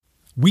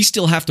we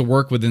still have to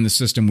work within the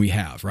system we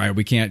have, right?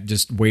 We can't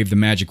just wave the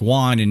magic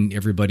wand and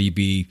everybody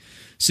be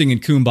singing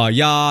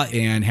Kumbaya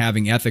and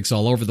having ethics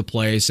all over the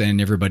place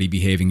and everybody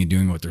behaving and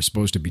doing what they're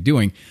supposed to be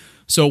doing.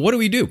 So what do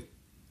we do?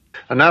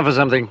 And now for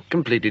something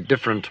completely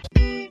different.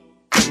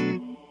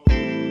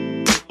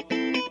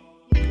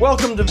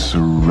 Welcome to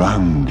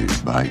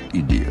Surrounded by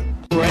Idiots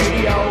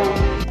Radio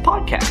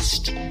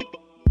Podcast.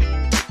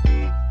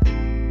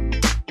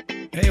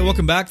 Hey,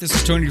 welcome back. This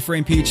is Tony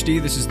Dufresne,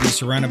 PhD. This is the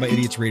Surrounded by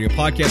Idiots Radio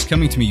Podcast,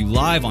 coming to me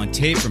live on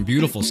tape from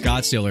beautiful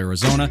Scottsdale,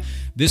 Arizona.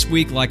 This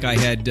week, like I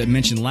had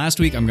mentioned last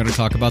week, I'm going to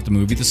talk about the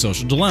movie The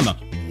Social Dilemma.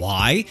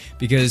 Why?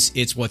 Because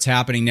it's what's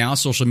happening now.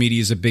 Social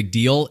media is a big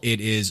deal. It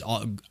is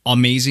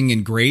amazing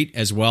and great,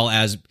 as well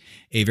as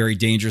a very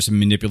dangerous and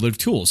manipulative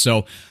tool.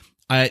 So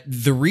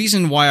the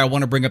reason why I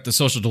want to bring up The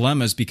Social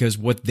Dilemma is because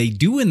what they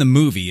do in the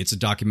movie, it's a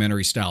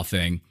documentary style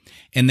thing,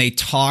 and they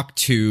talk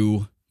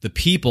to the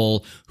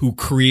people who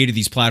created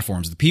these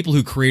platforms, the people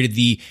who created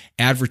the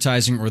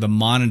advertising or the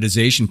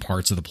monetization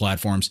parts of the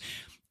platforms.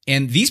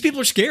 And these people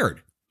are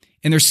scared.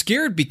 And they're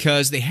scared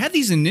because they had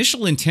these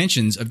initial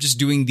intentions of just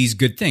doing these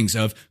good things,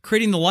 of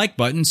creating the like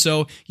button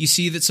so you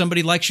see that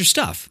somebody likes your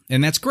stuff.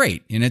 And that's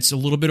great. And it's a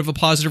little bit of a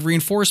positive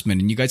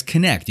reinforcement, and you guys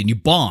connect and you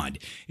bond.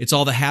 It's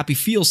all the happy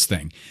feels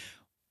thing.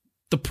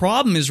 The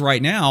problem is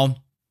right now,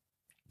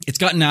 it's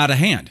gotten out of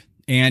hand.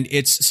 And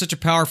it's such a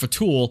powerful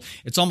tool.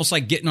 It's almost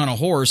like getting on a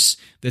horse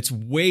that's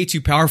way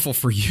too powerful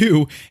for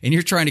you, and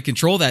you're trying to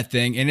control that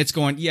thing, and it's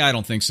going, yeah, I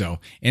don't think so.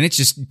 And it's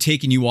just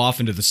taking you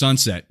off into the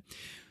sunset.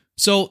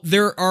 So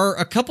there are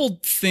a couple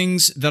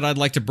things that I'd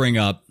like to bring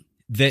up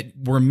that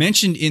were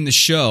mentioned in the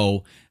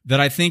show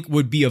that I think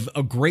would be of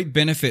a great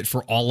benefit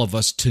for all of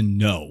us to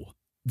know.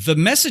 The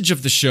message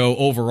of the show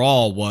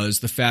overall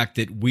was the fact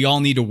that we all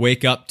need to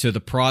wake up to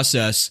the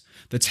process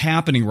that's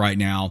happening right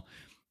now,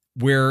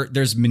 where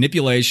there's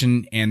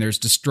manipulation and there's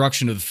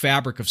destruction of the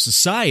fabric of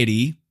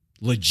society,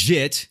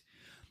 legit,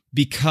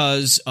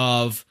 because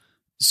of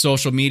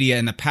social media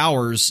and the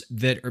powers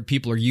that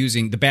people are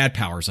using, the bad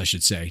powers, I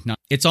should say. Now,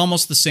 it's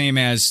almost the same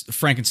as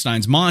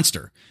Frankenstein's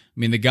monster. I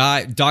mean, the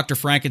guy, Dr.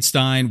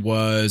 Frankenstein,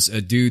 was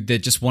a dude that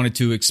just wanted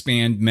to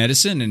expand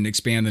medicine and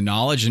expand the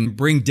knowledge and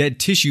bring dead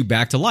tissue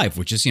back to life,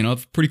 which is, a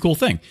pretty cool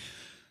thing.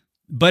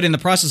 But in the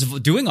process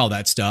of doing all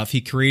that stuff,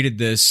 he created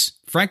this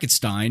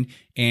Frankenstein,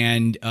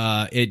 and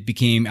it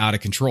became out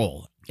of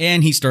control.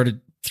 And he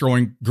started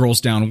throwing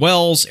girls down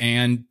wells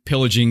and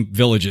pillaging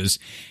villages.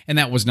 And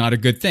that was not a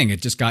good thing.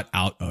 It just got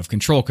out of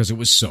control because it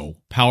was so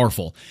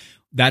powerful.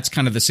 That's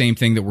kind of the same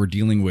thing that we're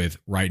dealing with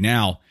right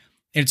now.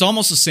 And it's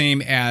almost the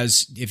same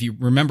as if you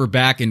remember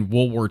back in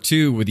World War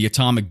II with the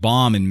atomic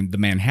bomb and the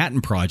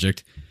Manhattan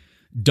Project,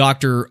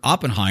 Dr.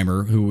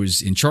 Oppenheimer, who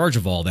was in charge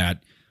of all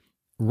that,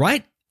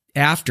 right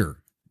after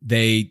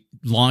they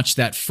launched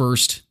that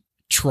first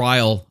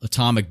trial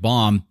atomic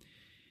bomb,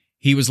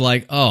 he was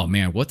like, oh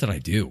man, what did I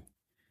do?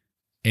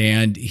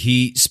 And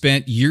he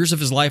spent years of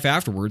his life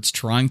afterwards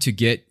trying to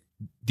get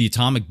the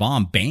atomic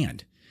bomb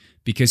banned,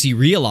 because he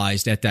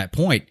realized at that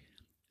point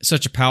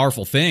such a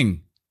powerful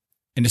thing,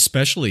 and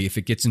especially if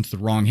it gets into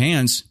the wrong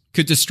hands,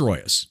 could destroy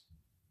us.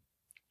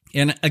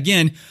 And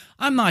again,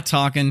 I'm not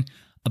talking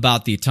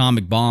about the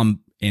atomic bomb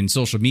and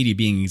social media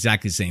being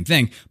exactly the same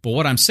thing, but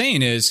what I'm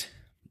saying is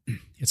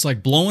it's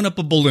like blowing up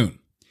a balloon.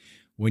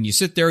 When you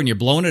sit there and you're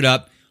blowing it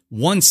up,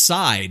 one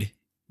side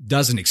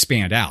doesn't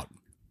expand out.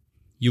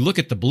 You look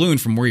at the balloon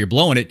from where you're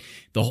blowing it,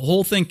 the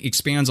whole thing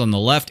expands on the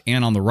left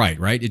and on the right,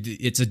 right?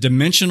 It's a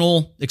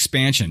dimensional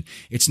expansion.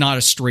 It's not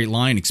a straight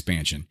line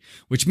expansion,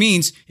 which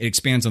means it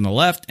expands on the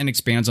left and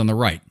expands on the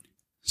right.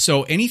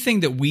 So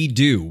anything that we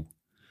do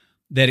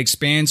that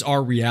expands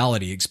our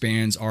reality,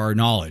 expands our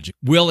knowledge,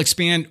 will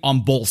expand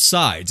on both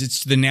sides.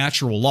 It's the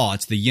natural law.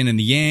 It's the yin and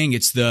the yang.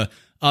 It's the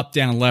up,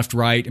 down, left,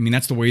 right. I mean,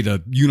 that's the way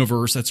the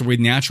universe, that's the way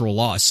natural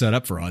law is set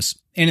up for us.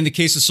 And in the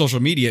case of social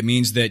media, it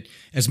means that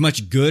as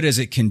much good as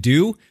it can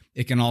do,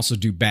 it can also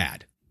do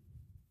bad.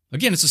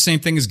 Again, it's the same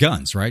thing as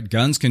guns, right?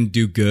 Guns can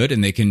do good,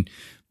 and they can,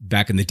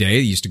 back in the day,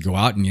 they used to go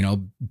out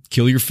and,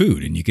 kill your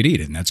food and you could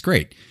eat it, and that's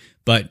great.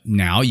 But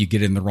now you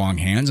get it in the wrong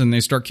hands and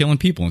they start killing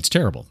people. It's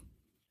terrible.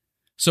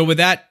 So with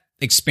that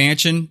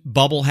expansion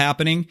bubble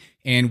happening,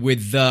 and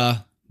with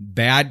the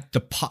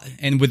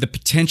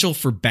potential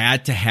for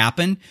bad to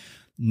happen,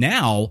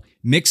 now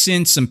mix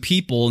in some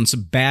people and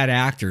some bad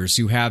actors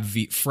who have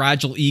the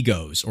fragile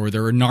egos, or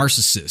they're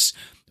narcissists,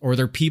 or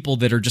they're people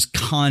that are just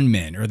con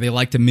men, or they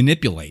like to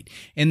manipulate.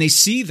 And they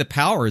see the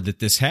power that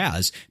this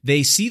has.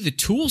 They see the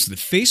tools that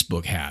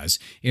Facebook has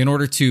in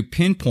order to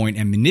pinpoint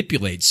and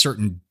manipulate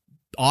certain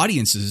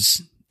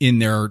audiences in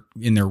their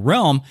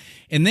realm.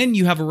 And then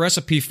you have a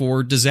recipe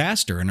for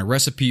disaster and a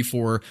recipe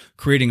for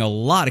creating a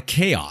lot of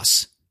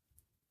chaos.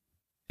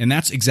 And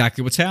that's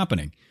exactly what's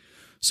happening.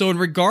 So in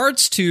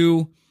regards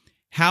to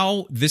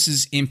how this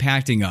is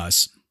impacting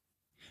us,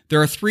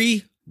 there are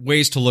three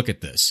ways to look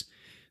at this.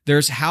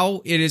 There's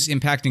how it is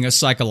impacting us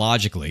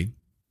psychologically,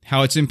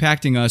 how it's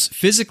impacting us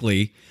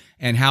physically,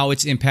 and how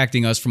it's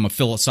impacting us from a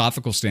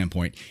philosophical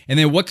standpoint. And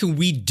then what can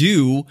we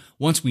do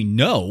once we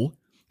know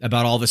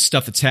about all this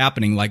stuff that's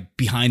happening, like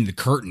behind the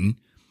curtain,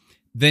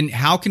 then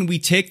how can we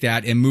take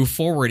that and move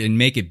forward and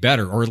make it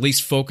better, or at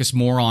least focus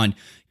more on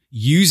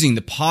using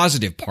the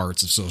positive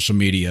parts of social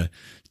media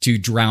to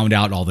drown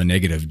out all the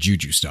negative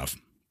juju stuff?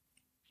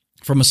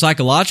 From a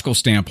psychological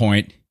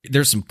standpoint,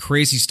 there's some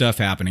crazy stuff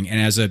happening.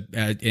 And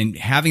and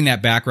having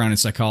that background in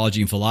psychology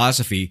and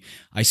philosophy,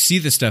 I see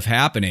this stuff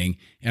happening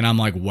and I'm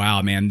like,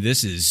 wow, man,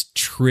 this is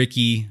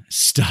tricky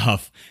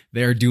stuff.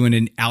 They're doing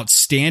an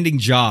outstanding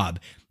job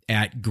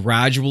at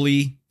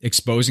gradually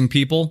exposing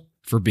people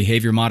for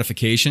behavior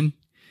modification,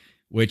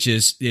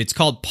 it's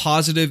called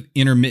positive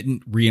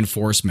intermittent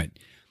reinforcement.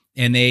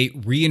 And they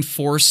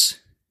reinforce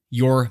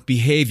your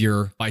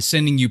behavior by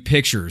sending you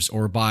pictures,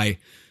 or by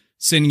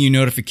sending you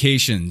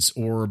notifications,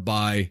 or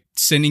by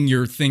sending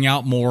your thing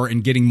out more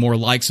and getting more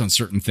likes on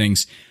certain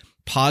things.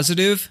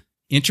 Positive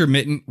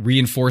intermittent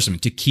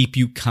reinforcement to keep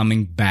you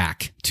coming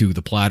back to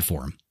the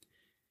platform.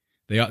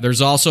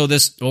 There's also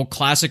this old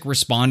classic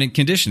respondent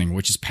conditioning,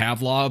 which is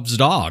Pavlov's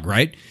dog,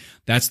 right?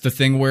 That's the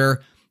thing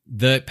where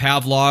the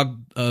Pavlov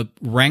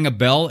rang a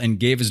bell and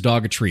gave his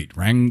dog a treat.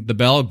 Rang the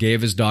bell,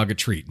 gave his dog a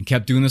treat, and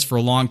kept doing this for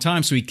a long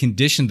time. So he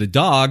conditioned the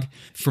dog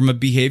from a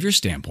behavior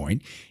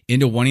standpoint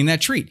into wanting that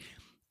treat.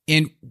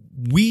 And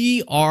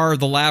we are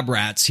the lab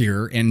rats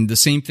here, and the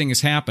same thing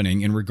is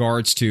happening in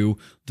regards to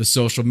the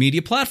social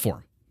media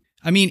platform.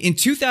 I mean, in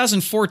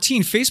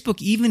 2014,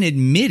 Facebook even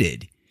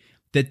admitted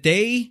that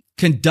they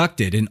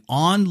conducted an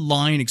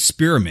online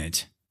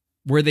experiment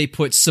where they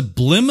put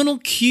subliminal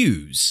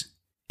cues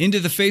into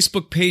the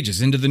Facebook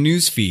pages, into the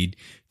news feed,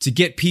 to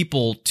get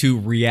people to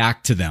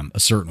react to them a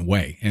certain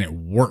way. And it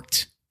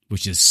worked,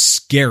 which is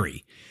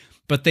scary.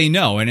 But they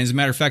know, and as a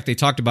matter of fact, they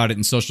talked about it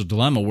in Social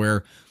Dilemma,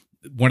 where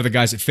one of the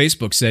guys at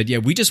Facebook said, yeah,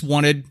 we just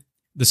wanted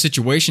the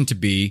situation to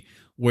be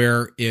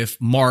where if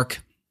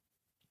Mark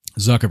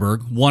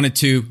Zuckerberg wanted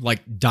to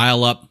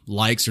dial up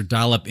likes or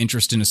dial up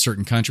interest in a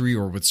certain country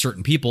or with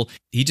certain people,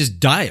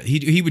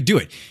 he would do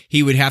it.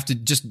 He would have to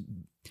just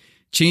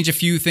change a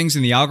few things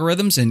in the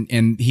algorithms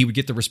and he would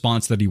get the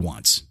response that he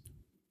wants.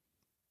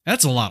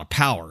 That's a lot of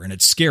power, and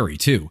it's scary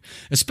too,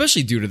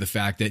 especially due to the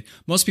fact that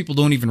most people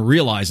don't even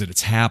realize that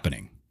it's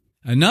happening.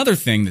 Another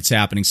thing that's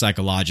happening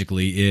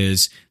psychologically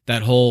is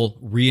that whole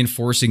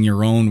reinforcing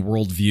your own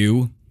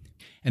worldview.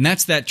 And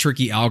that's that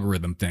tricky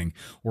algorithm thing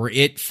where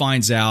it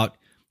finds out,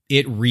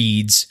 it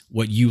reads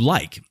what you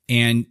like.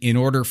 And in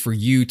order for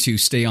you to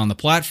stay on the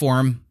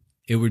platform,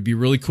 it would be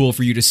really cool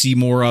for you to see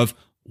more of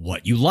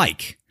what you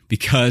like,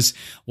 because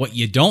what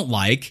you don't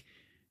like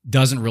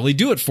doesn't really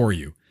do it for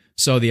you.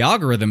 So the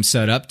algorithm's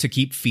set up to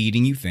keep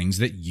feeding you things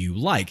that you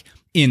like.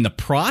 In the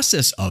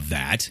process of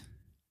that,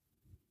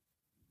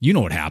 you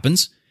know what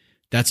happens.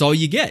 That's all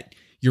you get.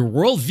 Your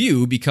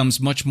worldview becomes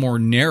much more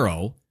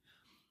narrow,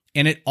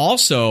 and it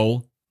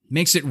also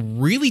makes it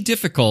really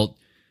difficult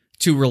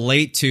to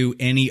relate to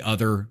any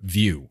other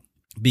view,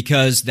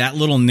 because that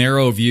little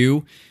narrow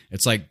view,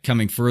 it's like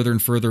coming further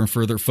and further and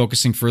further,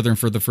 focusing further and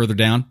further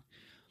down.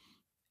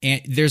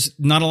 And there's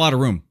not a lot of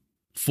room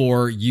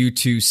for you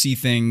to see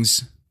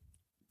things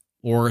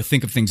or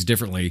think of things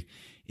differently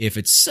if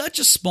it's such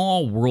a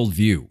small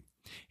worldview.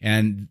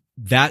 And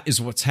that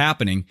is what's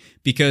happening,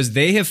 because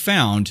they have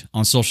found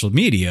on social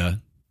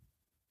media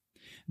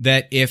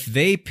that if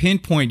they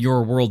pinpoint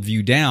your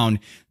worldview down,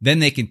 then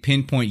they can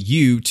pinpoint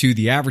you to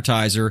the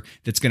advertiser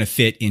that's going to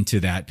fit into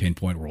that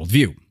pinpoint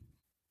worldview.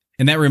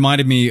 And that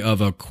reminded me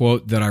of a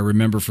quote that I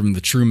remember from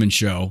the Truman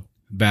Show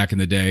back in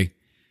the day.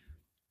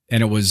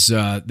 And it was,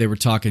 they were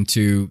talking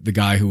to the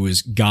guy who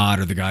was God,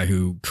 or the guy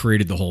who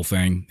created the whole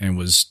thing and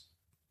was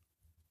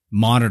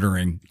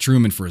monitoring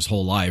Truman for his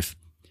whole life.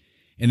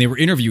 And they were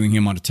interviewing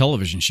him on a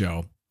television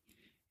show.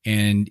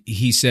 And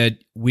he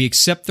said, we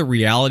accept the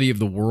reality of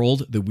the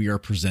world that we are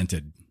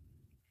presented.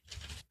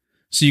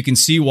 So you can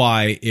see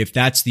why, if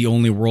that's the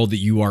only world that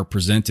you are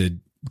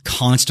presented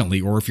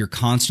constantly, or if you're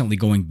constantly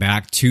going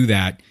back to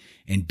that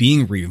and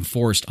being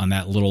reinforced on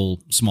that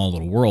small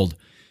little world,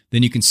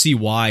 then you can see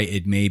why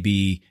it may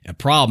be a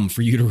problem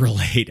for you to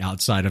relate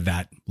outside of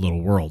that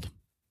little world.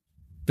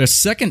 The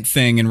second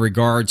thing in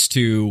regards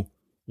to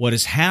what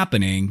is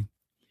happening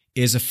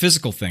is a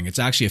physical thing. It's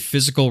actually a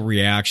physical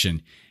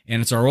reaction,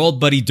 and it's our old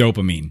buddy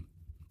dopamine.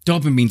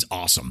 Dopamine's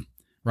awesome,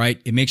 right?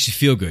 It makes you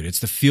feel good. It's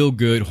the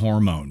feel-good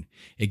hormone.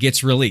 It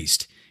gets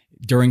released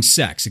during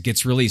sex. It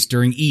gets released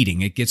during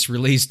eating. It gets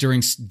released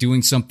during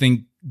doing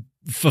something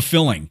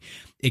fulfilling.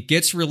 It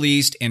gets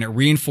released, and it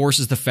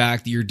reinforces the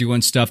fact that you're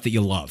doing stuff that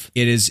you love.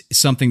 It is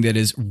something that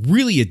is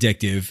really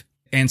addictive,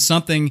 and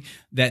something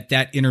that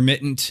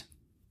intermittent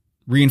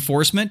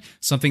reinforcement,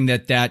 something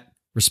that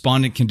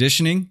respondent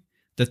conditioning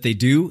that they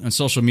do on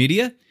social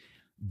media,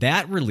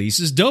 that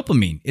releases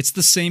dopamine. It's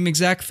the same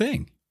exact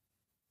thing.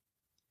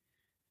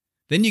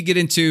 Then you get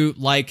into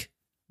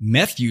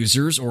meth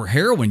users or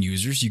heroin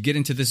users, you get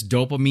into this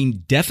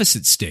dopamine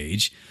deficit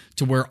stage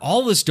to where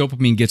all this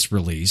dopamine gets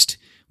released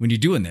when you're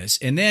doing this.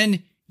 And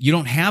then you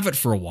don't have it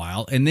for a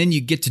while. And then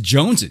you get to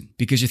jonesing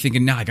because you're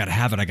thinking, no, I got to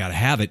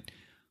have it.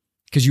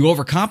 because you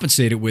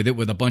overcompensated with it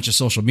with a bunch of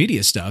social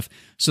media stuff.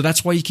 So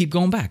that's why you keep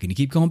going back and you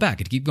keep going back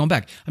and you keep going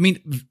back. I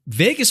mean,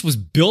 Vegas was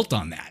built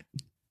on that.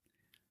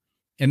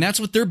 And that's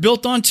what they're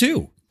built on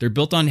too. They're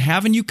built on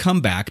having you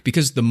come back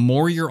because the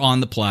more you're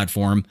on the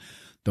platform,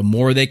 the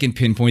more they can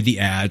pinpoint the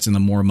ads and the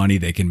more money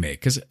they can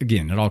make. Because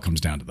again, it all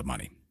comes down to the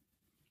money.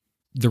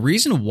 The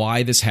reason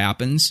why this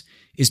happens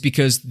is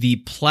because the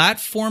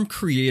platform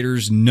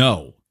creators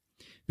know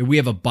that we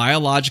have a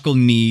biological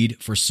need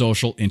for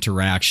social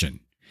interaction.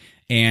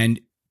 And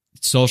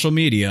social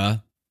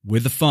media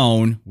with the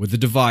phone, with the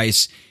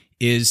device,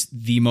 is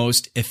the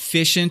most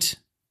efficient,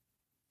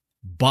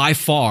 by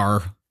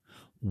far,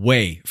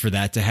 way for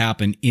that to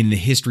happen in the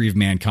history of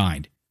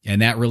mankind.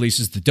 And that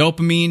releases the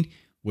dopamine,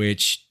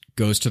 which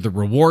goes to the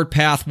reward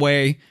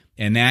pathway,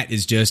 and that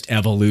is just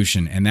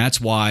evolution. And that's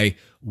why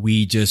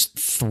we just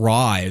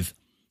thrive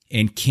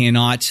and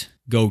cannot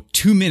go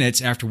 2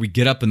 minutes after we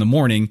get up in the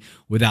morning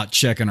without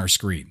checking our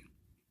screen.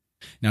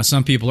 Now,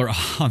 some people are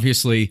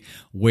obviously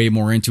way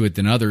more into it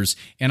than others,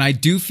 and I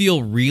do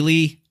feel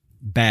really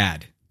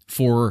bad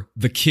for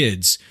the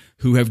kids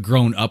who have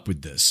grown up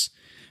with this,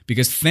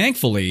 because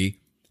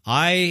thankfully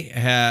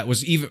I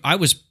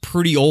was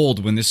pretty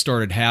old when this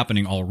started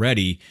happening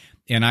already,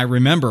 and I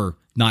remember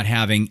not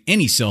having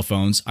any cell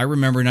phones. I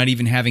remember not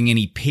even having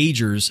any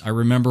pagers. I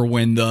remember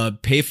when the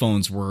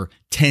payphones were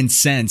 10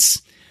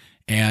 cents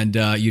and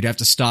you'd have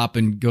to stop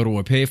and go to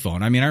a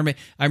payphone. I mean,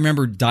 I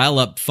remember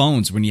dial-up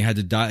phones when you had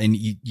to dial, and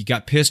you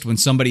got pissed when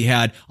somebody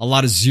had a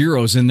lot of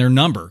zeros in their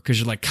number because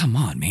you're like, come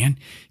on, man,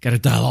 got to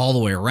dial all the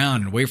way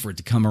around and wait for it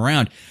to come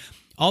around.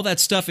 All that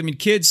stuff. I mean,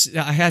 kids,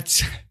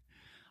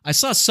 I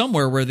saw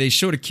somewhere where they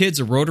showed kids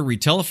a rotary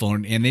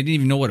telephone and they didn't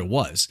even know what it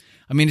was.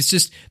 I mean, it's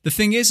just, the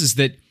thing is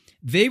that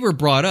they were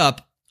brought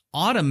up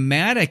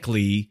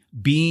automatically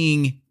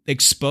being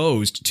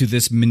exposed to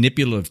this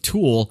manipulative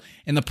tool.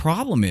 And the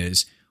problem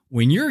is,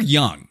 when you're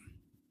young,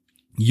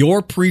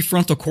 your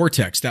prefrontal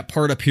cortex, that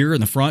part up here in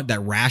the front, that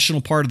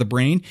rational part of the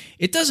brain,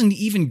 it doesn't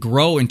even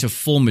grow into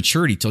full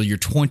maturity till you're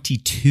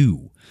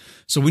 22.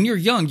 So when you're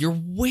young, you're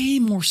way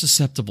more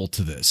susceptible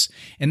to this.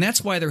 And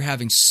that's why they're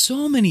having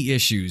so many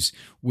issues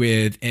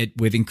with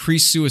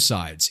increased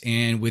suicides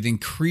and with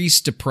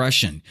increased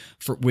depression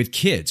with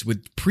kids,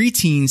 with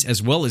preteens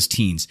as well as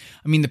teens.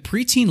 I mean, the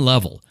preteen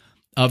level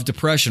of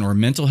depression or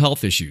mental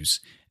health issues,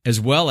 as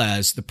well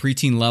as the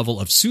preteen level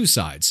of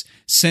suicides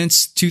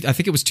since, I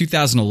think it was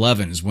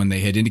 2011 is when they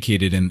had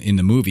indicated in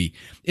the movie,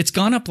 it's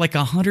gone up like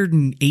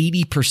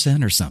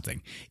 180% or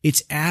something.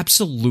 It's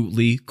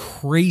absolutely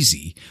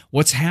crazy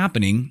what's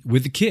happening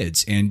with the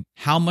kids and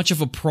how much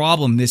of a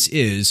problem this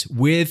is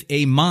with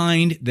a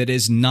mind that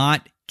is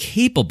not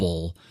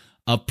capable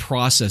of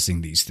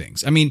processing these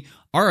things. I mean,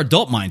 our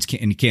adult minds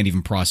can't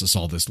even process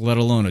all this, let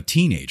alone a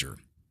teenager.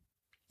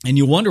 And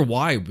you wonder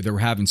why they're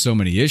having so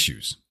many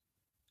issues.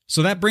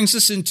 So that brings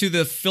us into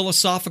the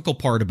philosophical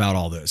part about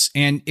all this.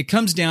 And it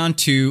comes down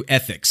to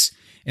ethics.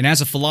 And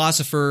as a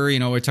philosopher,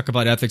 I talk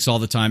about ethics all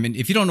the time. And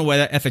if you don't know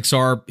what ethics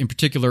are in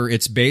particular,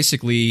 it's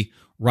basically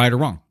right or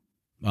wrong.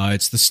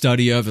 It's the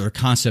study of or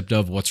concept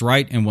of what's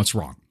right and what's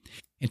wrong.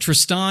 And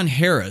Tristan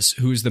Harris,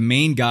 who's the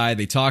main guy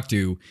they talked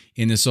to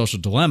in The Social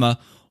Dilemma,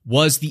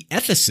 was the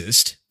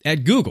ethicist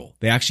at Google.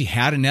 They actually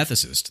had an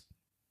ethicist.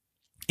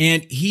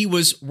 And he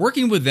was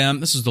working with them.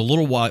 This was a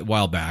little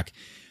while back.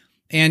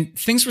 And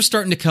things were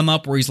starting to come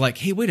up where he's like,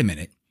 hey, wait a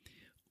minute.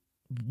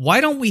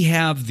 Why don't we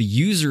have the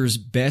user's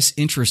best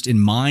interest in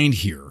mind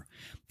here?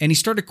 And he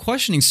started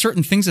questioning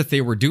certain things that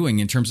they were doing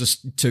in terms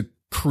of to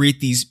create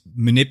these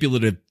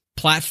manipulative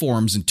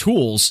platforms and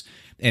tools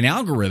and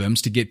algorithms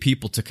to get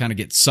people to kind of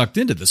get sucked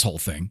into this whole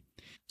thing.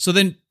 So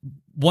then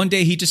one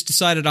day he just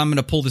decided, I'm going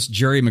to pull this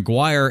Jerry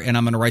Maguire and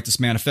I'm going to write this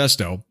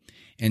manifesto.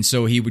 And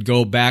so he would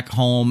go back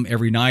home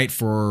every night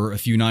for a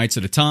few nights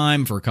at a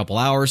time for a couple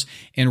hours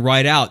and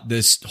write out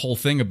this whole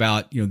thing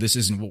about, this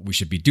isn't what we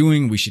should be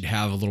doing. We should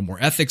have a little more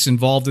ethics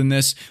involved in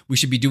this. We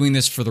should be doing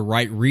this for the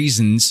right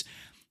reasons.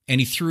 And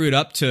he threw it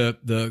up to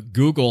the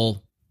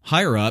Google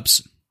higher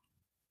ups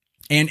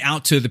and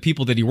out to the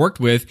people that he worked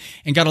with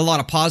and got a lot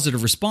of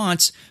positive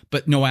response,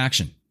 but no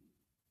action.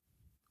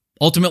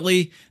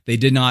 Ultimately, they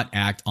did not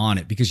act on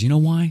it because you know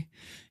why?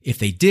 If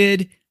they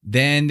did,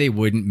 then they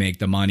wouldn't make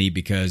the money,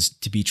 because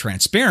to be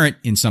transparent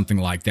in something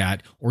like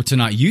that or to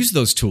not use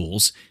those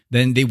tools,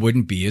 then they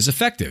wouldn't be as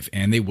effective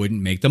and they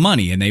wouldn't make the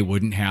money and they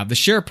wouldn't have the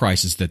share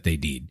prices that they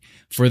need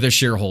for the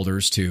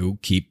shareholders to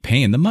keep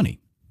paying the money.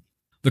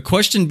 The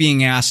question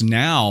being asked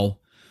now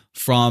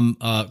from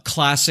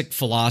classic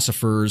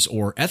philosophers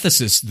or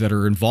ethicists that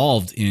are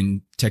involved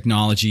in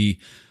technology,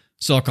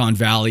 Silicon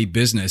Valley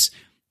business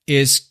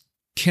is,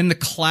 can the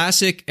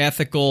classic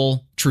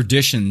ethical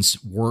traditions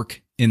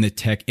work in the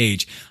tech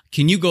age?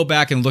 Can you go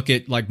back and look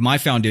at, like, my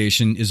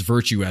foundation is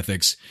virtue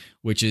ethics,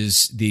 which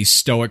is the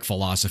Stoic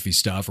philosophy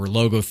stuff or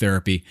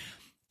logotherapy.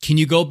 Can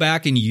you go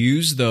back and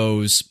use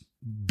those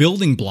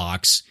building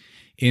blocks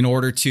in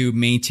order to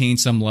maintain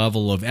some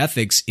level of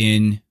ethics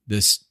in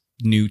this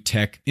new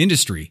tech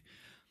industry?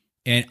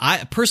 And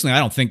I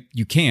don't think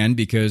you can,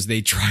 because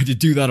they tried to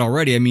do that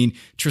already. I mean,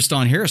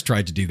 Tristan Harris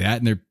tried to do that,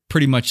 and they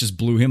pretty much just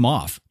blew him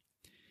off.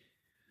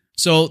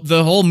 So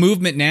the whole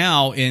movement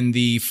now in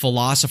the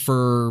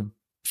philosopher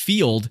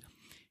field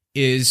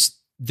is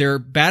they're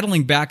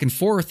battling back and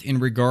forth in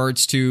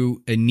regards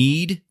to a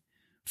need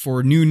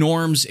for new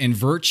norms and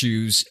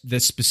virtues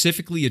that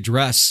specifically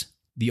address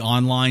the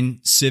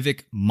online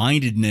civic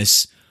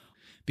mindedness,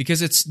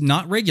 because it's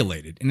not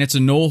regulated and it's a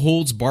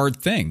no-holds-barred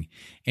thing.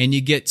 And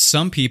you get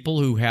some people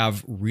who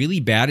have really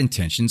bad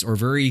intentions or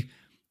very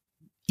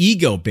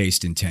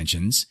ego-based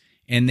intentions,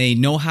 and they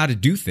know how to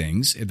do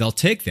things. They'll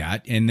take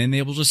that and then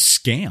they will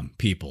just scam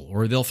people,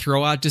 or they'll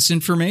throw out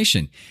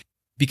disinformation.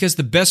 Because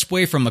the best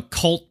way from a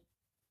cult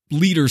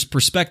leader's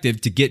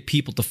perspective to get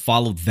people to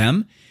follow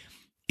them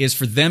is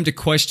for them to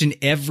question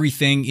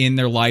everything in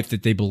their life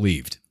that they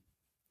believed.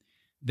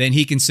 Then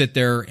he can sit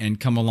there and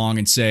come along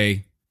and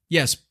say,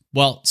 yes,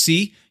 well,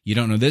 see, you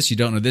don't know this, you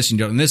don't know this, you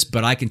don't know this,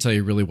 but I can tell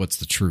you really what's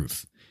the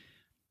truth.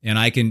 And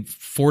I can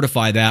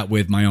fortify that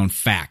with my own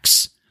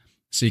facts.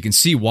 So you can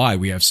see why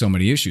we have so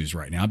many issues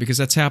right now, because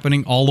that's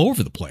happening all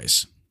over the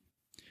place,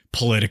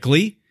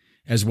 politically,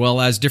 as well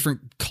as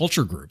different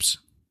culture groups.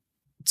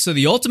 So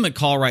the ultimate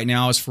call right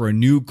now is for a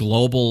new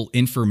global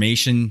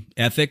information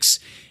ethics.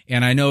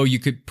 And I know you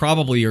could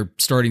probably are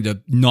starting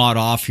to nod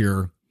off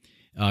here,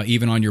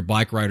 even on your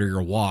bike ride or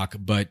your walk.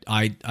 But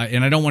I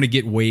don't want to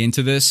get way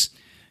into this,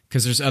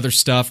 because there's other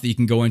stuff that you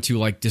can go into,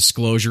 like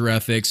disclosure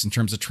ethics in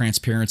terms of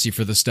transparency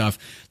for the stuff.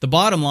 The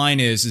bottom line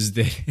is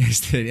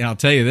that, and I'll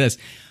tell you this,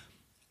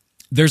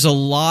 there's a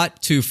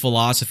lot to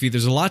philosophy.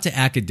 There's a lot to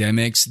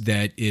academics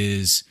that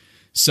is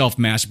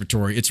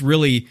self-masturbatory. It's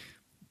really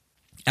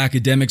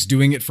academics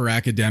doing it for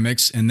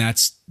academics, and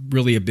that's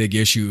really a big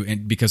issue,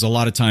 and because a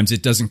lot of times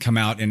it doesn't come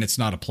out and it's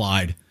not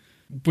applied,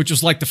 which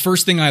was like the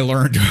first thing I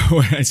learned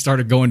when I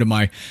started going to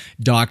my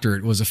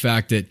doctorate, was the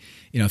fact that,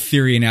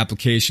 theory and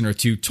application are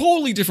two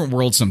totally different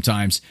worlds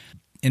sometimes.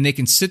 And they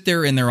can sit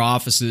there in their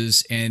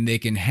offices and they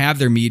can have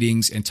their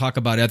meetings and talk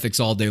about ethics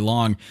all day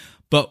long.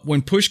 But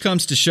when push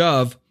comes to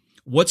shove,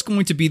 what's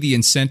going to be the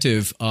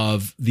incentive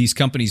of these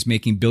companies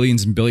making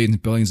billions and billions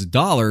and billions of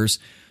dollars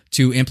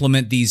to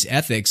implement these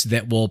ethics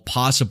that will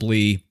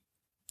possibly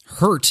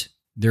hurt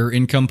their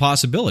income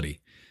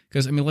possibility?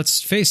 Because,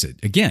 let's face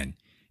it, again,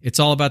 it's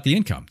all about the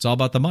income. It's all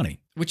about the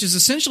money, which is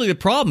essentially the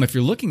problem if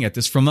you're looking at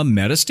this from a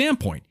meta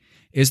standpoint,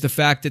 is the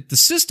fact that the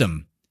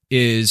system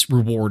is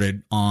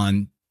rewarded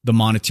on the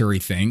monetary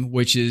thing,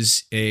 which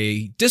is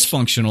a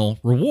dysfunctional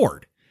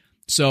reward.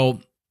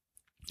 So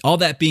all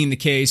that being the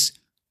case,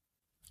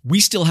 we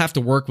still have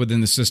to work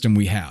within the system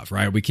we have,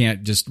 right? We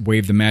can't just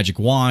wave the magic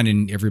wand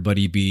and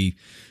everybody be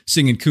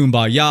singing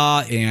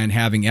Kumbaya and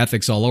having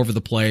ethics all over the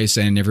place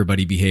and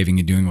everybody behaving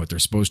and doing what they're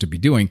supposed to be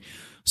doing.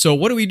 So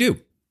what do?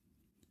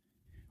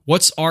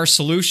 What's our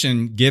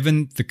solution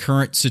given the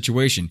current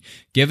situation,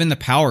 given the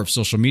power of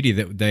social media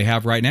that they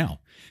have right now,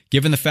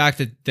 given the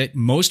fact that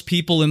most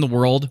people in the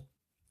world,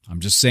 I'm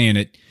just saying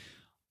it,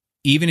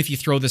 even if you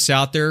throw this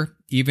out there,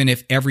 even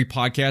if every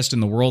podcast in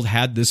the world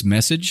had this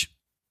message,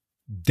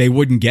 they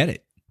wouldn't get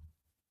it.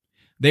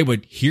 They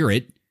would hear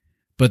it,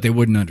 but they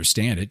wouldn't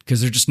understand it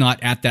because they're just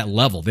not at that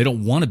level. They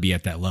don't want to be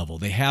at that level.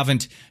 They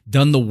haven't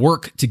done the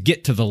work to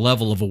get to the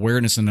level of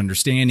awareness and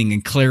understanding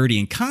and clarity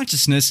and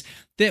consciousness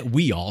that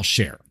we all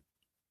share.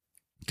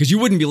 Because you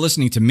wouldn't be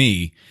listening to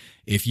me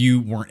if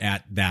you weren't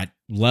at that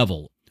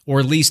level,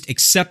 or at least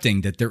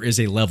accepting that there is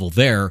a level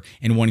there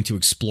and wanting to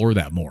explore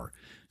that more.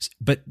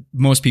 But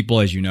most people,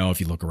 as you know,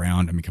 if you look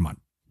around, come on,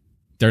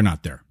 they're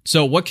not there.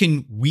 So what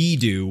can we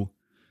do,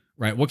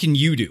 right? What can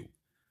you do?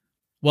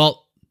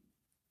 Well,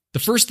 the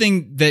first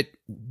thing that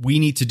we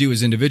need to do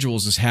as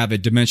individuals is have a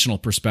dimensional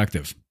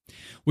perspective,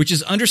 which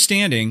is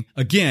understanding,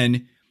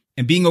 again,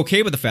 and being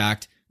okay with the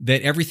fact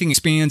that everything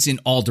expands in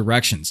all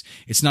directions.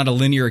 It's not a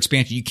linear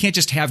expansion. You can't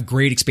just have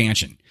great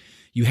expansion.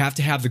 You have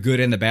to have the good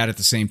and the bad at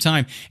the same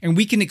time. And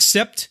we can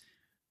accept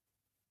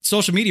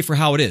social media for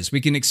how it is.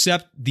 We can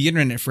accept the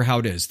internet for how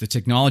it is, the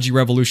technology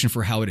revolution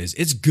for how it is.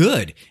 It's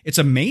good. It's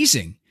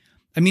amazing.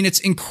 It's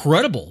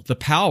incredible, the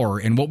power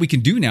and what we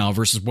can do now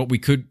versus what we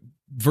could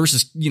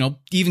versus,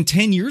 even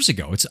 10 years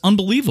ago. It's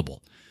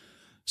unbelievable.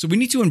 So we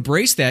need to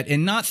embrace that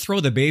and not throw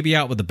the baby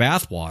out with the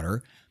bathwater,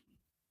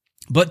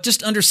 but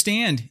just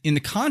understand in the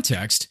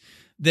context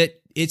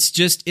that it's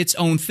just its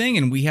own thing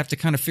and we have to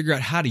kind of figure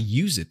out how to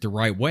use it the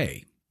right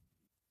way.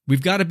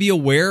 We've got to be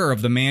aware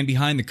of the man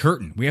behind the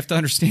curtain. We have to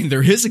understand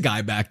there is a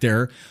guy back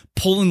there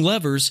pulling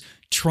levers,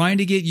 trying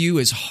to get you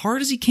as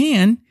hard as he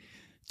can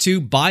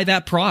to buy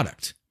that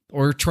product,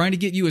 or trying to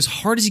get you as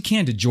hard as he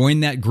can to join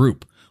that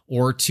group,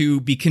 or to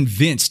be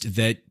convinced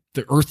that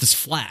the earth is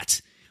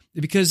flat,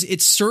 because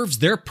it serves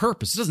their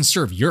purpose. It doesn't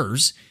serve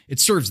yours. It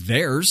serves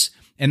theirs.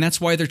 And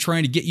that's why they're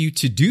trying to get you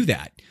to do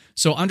that.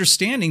 So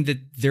understanding that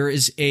there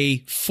is a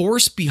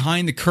force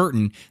behind the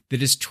curtain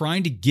that is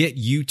trying to get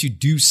you to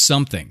do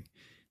something.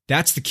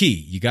 That's the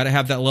key. You got to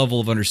have that level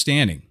of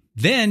understanding.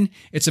 Then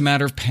it's a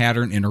matter of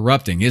pattern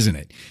interrupting, isn't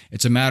it?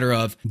 It's a matter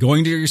of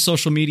going to your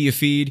social media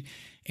feed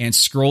and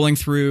scrolling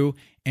through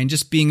and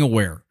just being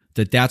aware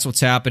that that's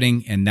what's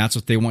happening and that's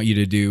what they want you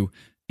to do,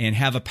 and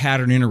have a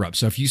pattern interrupt.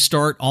 So if you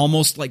start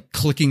almost like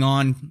clicking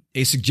on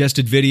a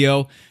suggested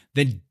video,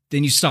 then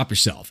you stop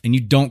yourself and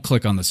you don't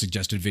click on the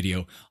suggested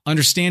video,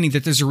 understanding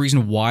that there's a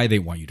reason why they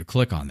want you to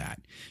click on that.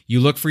 You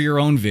look for your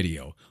own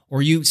video,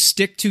 or you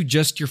stick to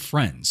just your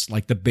friends,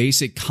 like the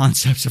basic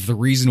concepts of the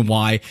reason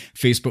why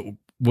Facebook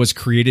was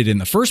created in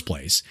the first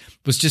place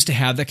was just to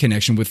have that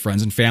connection with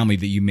friends and family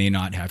that you may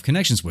not have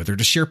connections with, or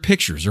to share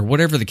pictures, or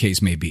whatever the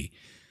case may be.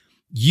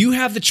 You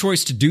have the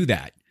choice to do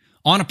that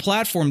on a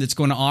platform that's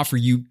going to offer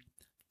you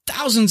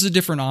thousands of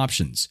different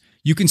options.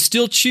 You can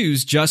still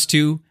choose just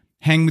to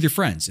hang with your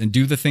friends and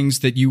do the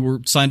things that you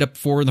were signed up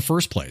for in the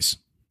first place.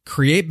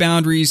 Create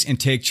boundaries and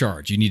take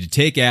charge. You need to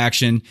take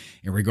action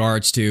in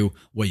regards to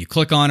what you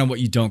click on and what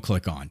you don't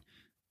click on.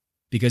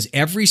 Because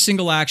every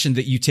single action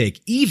that you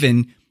take,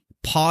 even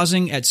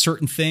pausing at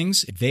certain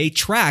things, they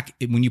track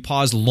it when you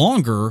pause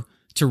longer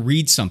to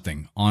read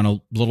something on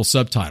a little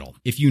subtitle.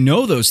 If you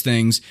know those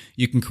things,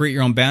 you can create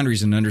your own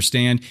boundaries and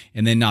understand,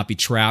 and then not be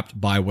trapped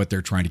by what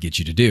they're trying to get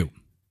you to do.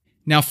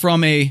 Now,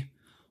 from a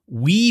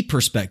we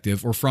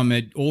perspective, or from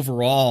an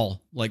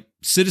overall like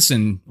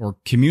citizen or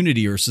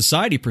community or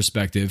society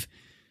perspective,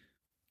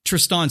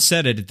 Tristan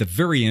said it at the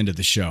very end of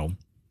the show.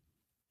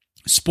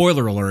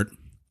 Spoiler alert.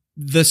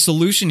 The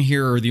solution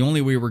here, or the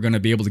only way we're going to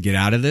be able to get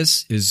out of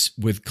this, is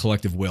with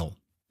collective will.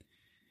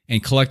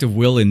 And collective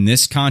will in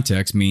this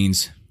context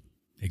means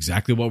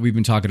exactly what we've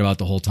been talking about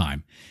the whole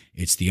time.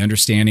 It's the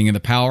understanding of the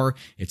power.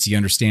 It's the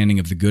understanding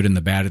of the good and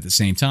the bad at the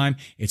same time.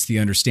 It's the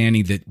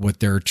understanding that what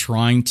they're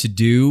trying to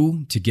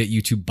do to get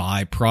you to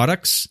buy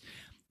products.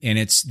 And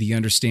it's the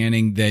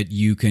understanding that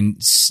you can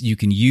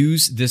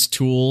use this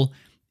tool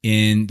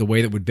in the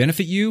way that would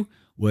benefit you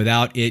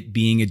without it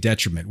being a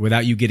detriment,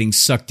 without you getting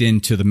sucked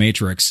into the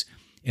matrix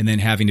and then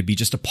having to be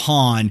just a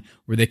pawn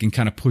where they can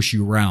kind of push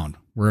you around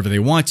wherever they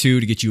want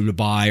to get you to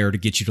buy, or to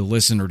get you to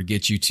listen, or to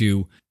get you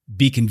to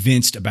be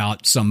convinced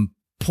about some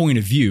point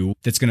of view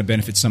that's going to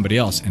benefit somebody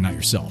else and not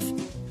yourself.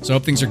 So I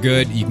hope things are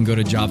good. You can go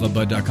to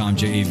javabud.com,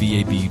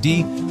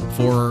 JAVABUD,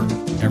 for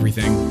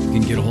everything. You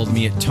can get a hold of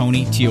me at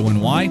Tony,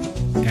 TONY,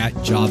 at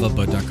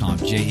javabud.com,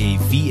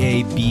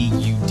 JAVABUD.